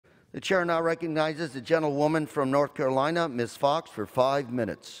The chair now recognizes the gentlewoman from North Carolina, Ms. Foxx, for 5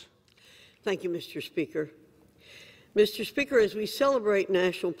 minutes. Thank you, Mr. Speaker. Mr. Speaker, as we celebrate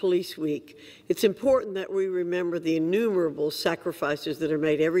National Police Week, it's important that we remember the innumerable sacrifices that are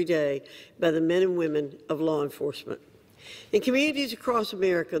made every day by the men and women of law enforcement. In communities across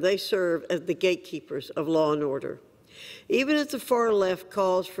America, they serve as the gatekeepers of law and order. Even as the far left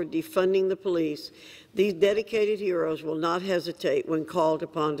calls for defunding the police, these dedicated heroes will not hesitate when called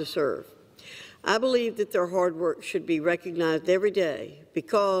upon to serve. I believe that their hard work should be recognized every day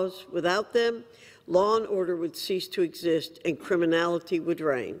because, without them, law and order would cease to exist and criminality would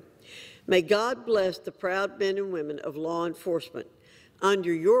reign. May God bless the proud men and women of law enforcement.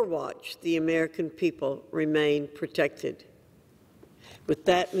 Under your watch, the American people remain protected. With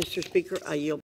that, Mr. Speaker, I yield.